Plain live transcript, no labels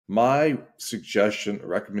My suggestion,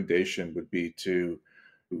 recommendation would be to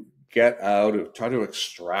get out of, try to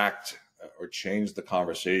extract or change the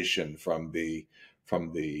conversation from the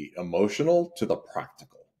emotional to the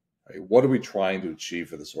practical. Right? What are we trying to achieve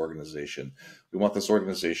for this organization? We want this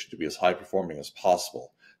organization to be as high performing as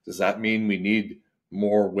possible. Does that mean we need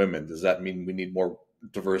more women? Does that mean we need more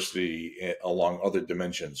diversity along other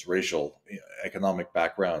dimensions, racial, economic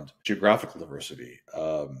background, geographical diversity?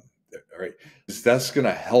 Right? Is that's going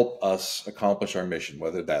to help us accomplish our mission,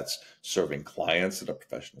 whether that's serving clients at a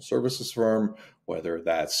professional services firm, whether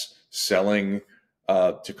that's selling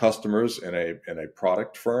to customers in a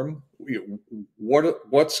product firm?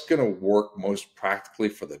 What's going to work most practically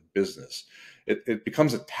for the business? It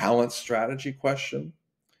becomes a talent strategy question.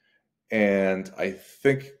 And I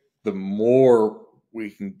think the more we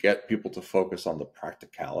can get people to focus on the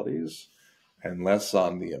practicalities and less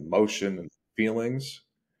on the emotion and feelings,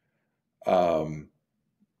 the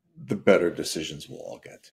better decisions we'll all get.